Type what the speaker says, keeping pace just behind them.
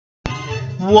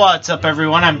What's up,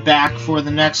 everyone? I'm back for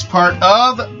the next part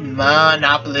of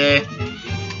Monopoly.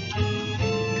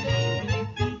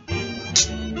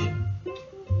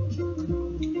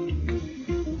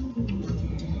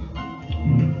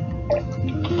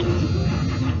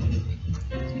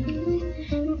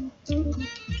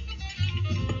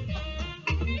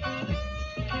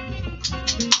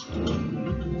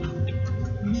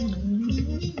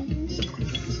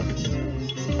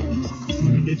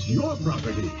 It's your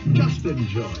property. Just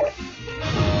enjoy.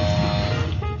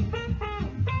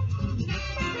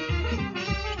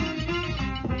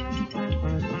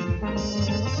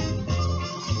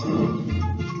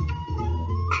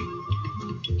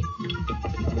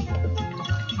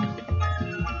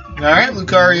 Alright,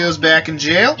 Lucario's back in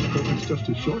jail. It's just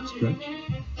a short stretch.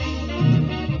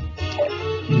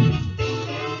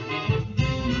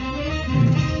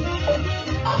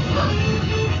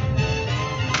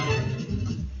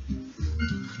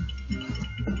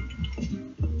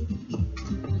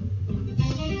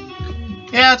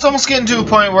 Yeah, it's almost getting to a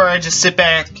point where I just sit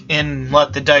back and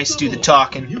let the dice do the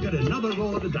talking. You get another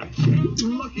roll of the dice.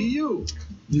 Lucky you.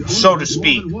 So to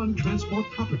speak. One transport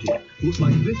property. Looks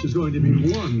like this is going to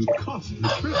be one costly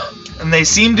trip. And they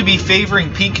seem to be favoring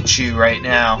Pikachu right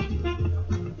now.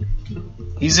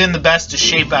 He's in the best of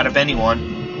shape out of anyone.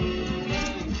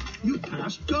 You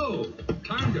passed go.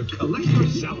 Time to collect your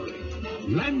salary.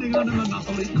 Landing on a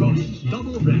Monopoly costs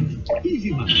double rent.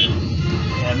 Easy money.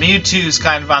 Yeah, Mewtwo's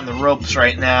kind of on the ropes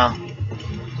right now.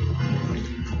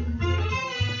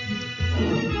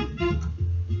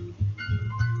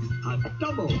 A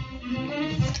double.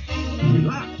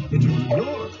 Relax, it's one of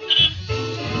yours.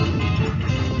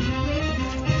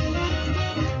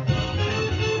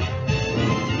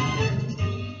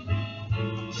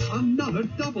 Another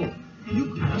double.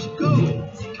 You passed go.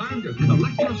 Time to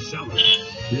collect your salary.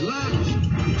 Relax,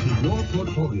 it's in your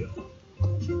portfolio.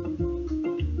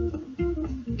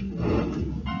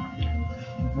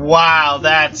 Wow,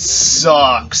 that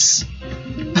sucks.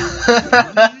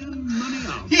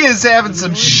 He is having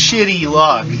some shitty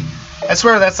luck. I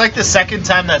swear, that's like the second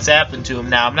time that's happened to him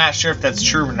now. I'm not sure if that's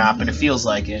true or not, but it feels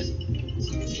like it.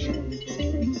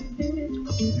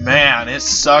 Man, it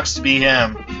sucks to be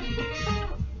him.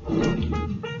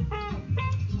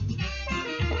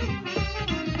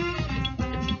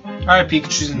 Alright,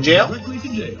 Pikachu's in jail. Directly to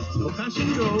jail. No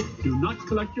passing go. Do not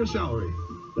collect your salary.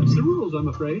 That's the rules, I'm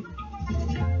afraid.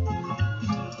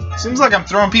 Seems like I'm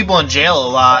throwing people in jail a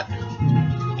lot.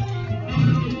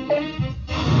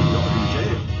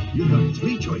 You've got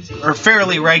three choices. Or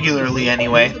fairly regularly,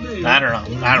 anyway. I don't know.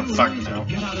 I don't fucking know.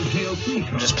 Get out of jail free.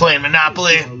 I'm just playing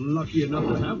Monopoly. You're lucky enough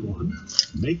to have one.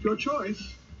 Make your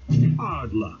choice.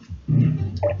 Hard luck.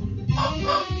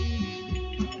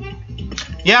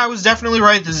 Yeah, I was definitely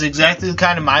right. This is exactly the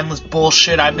kind of mindless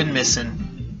bullshit I've been missing.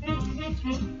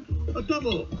 A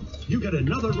double. You get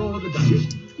another roll of the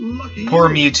dice. Lucky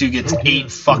Poor you. Mewtwo gets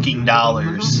 $8 fucking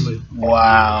dollars.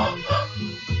 Wow.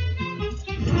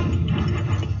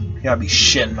 You gotta be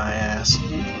shitting my ass.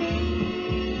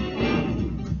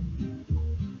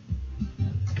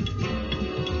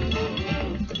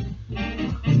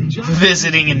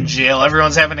 Visiting in jail.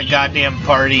 Everyone's having a goddamn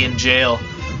party in jail.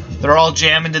 They're all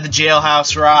jamming to the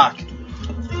Jailhouse Rock.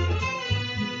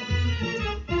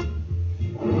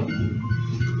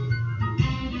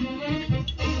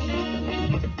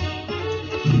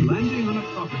 Landing on a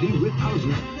property with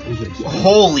houses is expensive.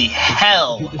 Holy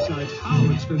hell. He decides how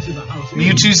expensive a house is.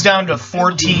 Mewtwo's down to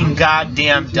 14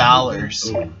 goddamn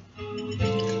dollars.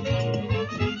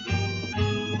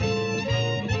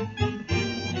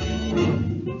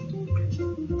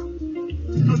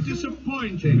 A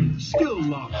disappointing. Still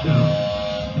locked down.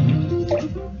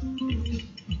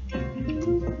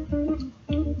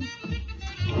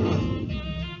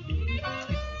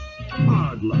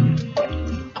 Hard luck.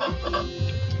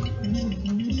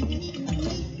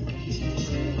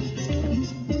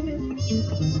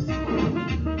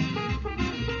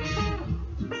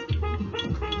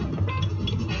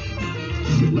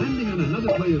 Landing on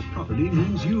another player's property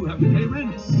means you have to pay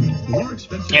rent. More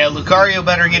expensive. Yeah, Lucario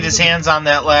better get his hands on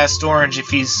that last orange if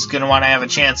he's gonna want to have a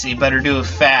chance, and he better do it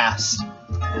fast.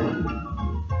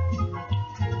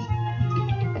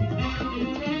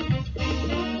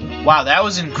 Wow, that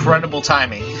was incredible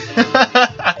timing.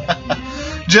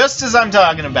 Just as I'm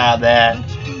talking about that.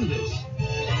 Let's do this.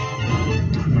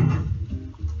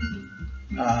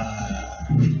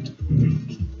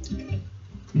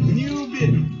 New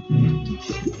bid.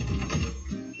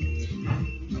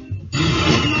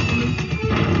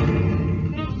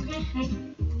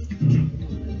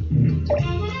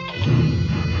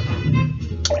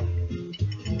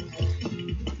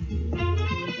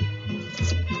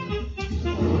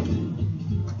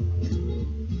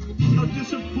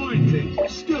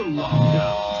 still looking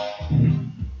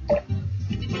down.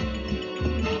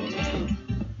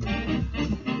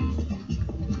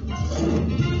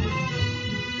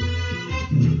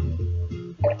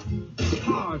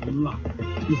 Hard luck.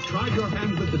 You've tried your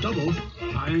hand with the doubles.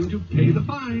 Time to pay the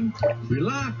fine.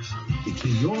 Relax. It's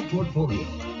in your portfolio.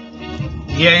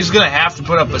 Yeah, he's gonna have to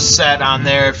put up a set on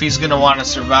there if he's gonna want to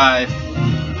survive.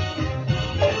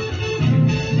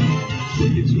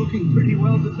 It's looking pretty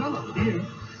well developed here.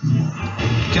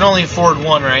 Can only afford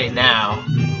one right now.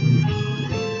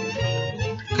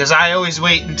 Because I always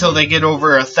wait until they get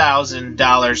over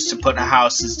 $1,000 to put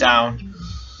houses down.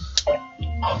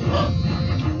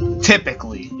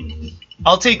 Typically.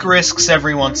 I'll take risks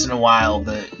every once in a while,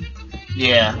 but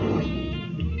yeah.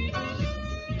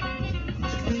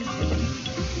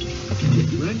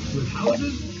 Rent with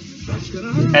houses? That's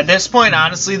gonna hurt. At this point,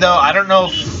 honestly though, I don't know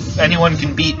if anyone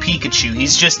can beat Pikachu.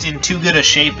 He's just in too good a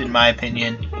shape in my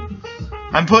opinion.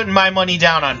 I'm putting my money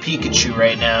down on Pikachu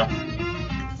right now.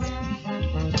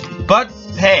 But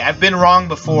hey, I've been wrong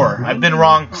before. I've been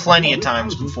wrong plenty of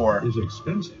times before. Is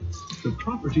expensive. The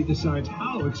property decides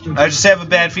how expensive. I just have a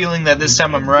bad feeling that this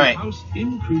time I'm right. The house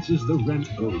increases the rent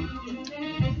owed.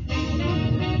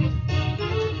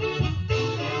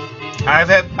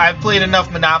 I've played enough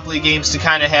Monopoly games to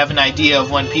kind of have an idea of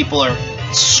when people are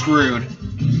screwed.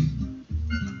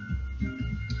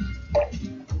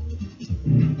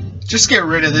 Just get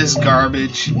rid of this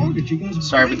garbage.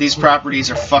 Sorry, but these properties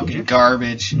are fucking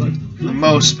garbage. For the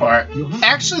most part.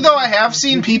 Actually, though, I have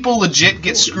seen people legit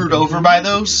get screwed over by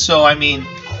those, so, I mean,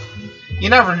 you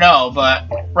never know, but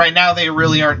right now they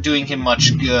really aren't doing him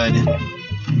much good.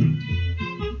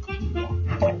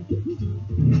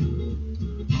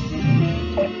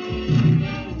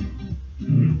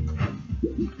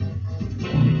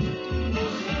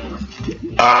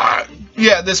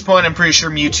 Yeah, at this point, I'm pretty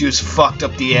sure Mewtwo's fucked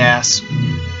up the ass.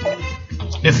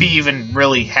 If he even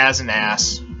really has an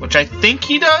ass. Which I think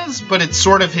he does, but it's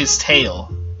sort of his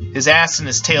tail. His ass and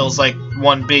his tail's like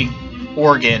one big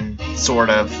organ,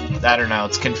 sort of. I don't know,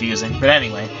 it's confusing. But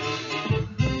anyway.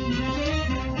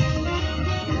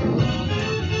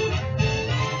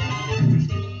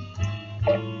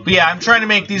 But yeah, I'm trying to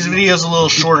make these videos a little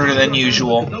shorter than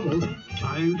usual.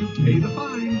 Time to pay the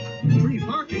fine. Free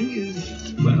parking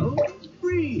is, well,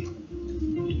 free. I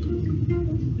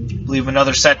believe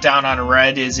another set down on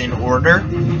red is in order.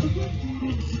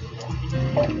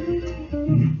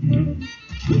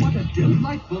 What a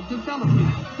delightful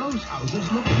development. Those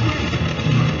houses look great.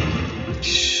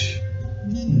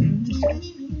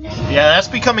 Yeah, that's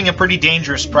becoming a pretty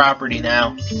dangerous property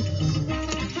now.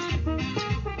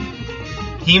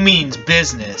 He means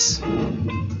business.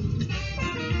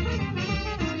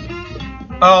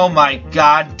 Oh my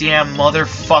goddamn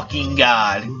motherfucking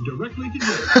god. Directly to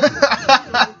jail.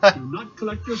 Do not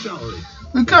collect your salary.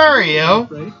 Lucario?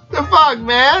 The fuck,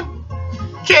 man?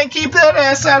 Can't keep that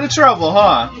ass out of trouble,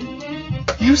 huh?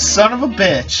 You son of a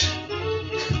bitch.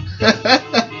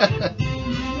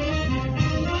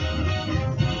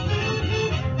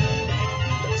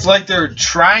 It's like they're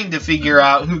trying to figure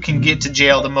out who can get to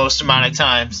jail the most amount of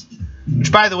times.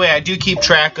 Which, by the way, I do keep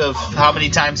track of how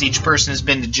many times each person has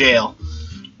been to jail.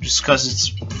 Just because it's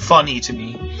funny to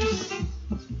me.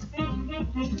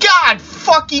 God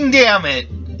fucking damn it!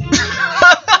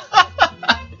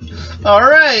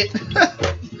 Alright.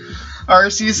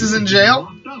 Arceus is in jail?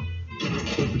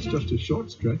 It's just a short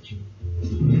stretch.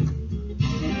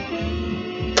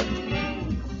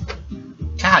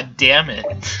 God damn it.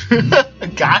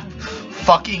 God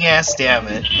fucking ass damn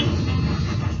it.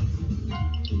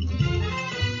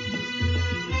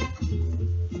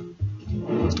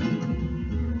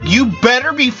 You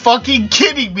better be fucking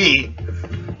kidding me!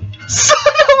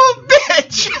 Son of a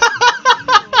bitch!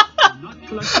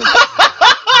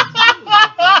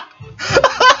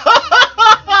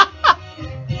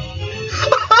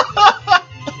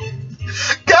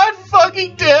 God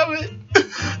fucking damn it!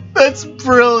 That's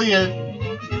brilliant.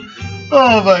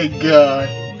 Oh my god.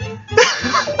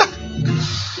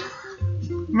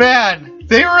 Man,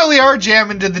 they really are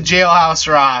jamming to the Jailhouse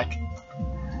Rock.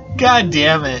 God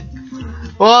damn it.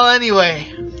 Well,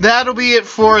 anyway, that'll be it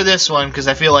for this one, because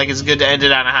I feel like it's good to end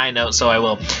it on a high note, so I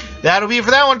will. That'll be it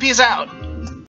for that one. Peace out.